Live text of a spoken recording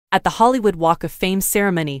At the Hollywood Walk of Fame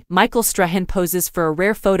ceremony, Michael Strahan poses for a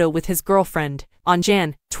rare photo with his girlfriend. On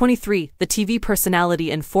Jan. 23, the TV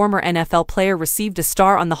personality and former NFL player received a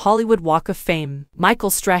star on the Hollywood Walk of Fame. Michael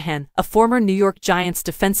Strahan, a former New York Giants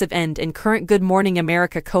defensive end and current Good Morning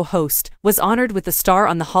America co-host, was honored with a star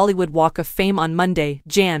on the Hollywood Walk of Fame on Monday,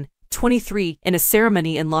 Jan. 23, in a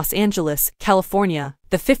ceremony in Los Angeles, California.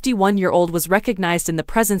 The 51-year-old was recognized in the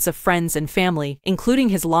presence of friends and family, including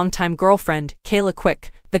his longtime girlfriend, Kayla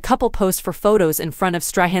Quick. The couple posed for photos in front of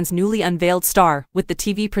Strahan's newly unveiled star, with the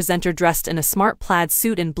TV presenter dressed in a smart plaid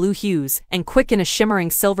suit in blue hues, and Quick in a shimmering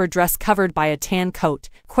silver dress covered by a tan coat.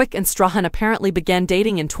 Quick and Strahan apparently began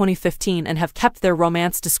dating in 2015 and have kept their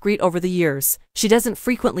romance discreet over the years. She doesn't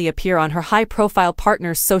frequently appear on her high-profile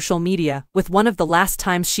partner's social media, with one of the last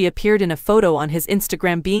times she appeared in a photo on his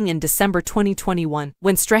Instagram being in December 2021,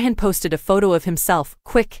 when Strahan posted a photo of himself,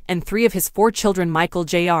 Quick, and 3 of his 4 children Michael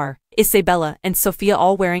Jr., Isabella, and Sophia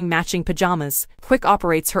all wearing matching pajamas. Quick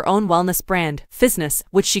operates her own wellness brand, Fitness,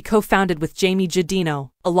 which she co-founded with Jamie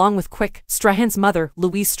Giardino. Along with Quick, Strahan's mother,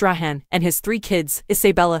 Louise Strahan, and his 3 kids,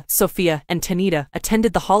 Isabella, Sophia, and Tanita,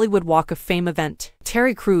 attended the Hollywood Walk of Fame event.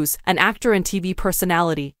 Terry Crews, an actor and TV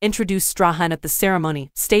personality, introduced Strahan at the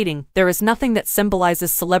ceremony, stating, "There is nothing that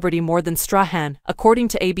symbolizes celebrity more than Strahan," according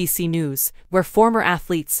to ABC News, where former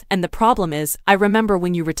athletes, and the problem is, I remember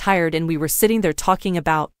when you retired and we were sitting there talking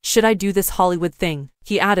about, should I do this Hollywood thing?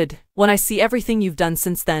 He added, "When I see everything you've done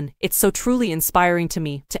since then, it's so truly inspiring to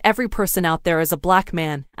me, to every person out there as a black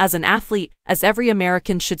man, as an athlete, as every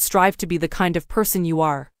American should strive to be the kind of person you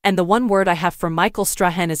are. And the one word I have for Michael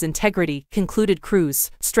Strahan is integrity," concluded Crews.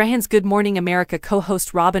 Strahan's Good Morning America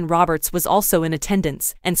co-host Robin Roberts was also in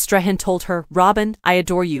attendance, and Strahan told her, "Robin, I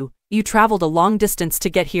adore you. You traveled a long distance to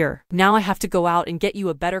get here. Now I have to go out and get you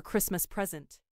a better Christmas present."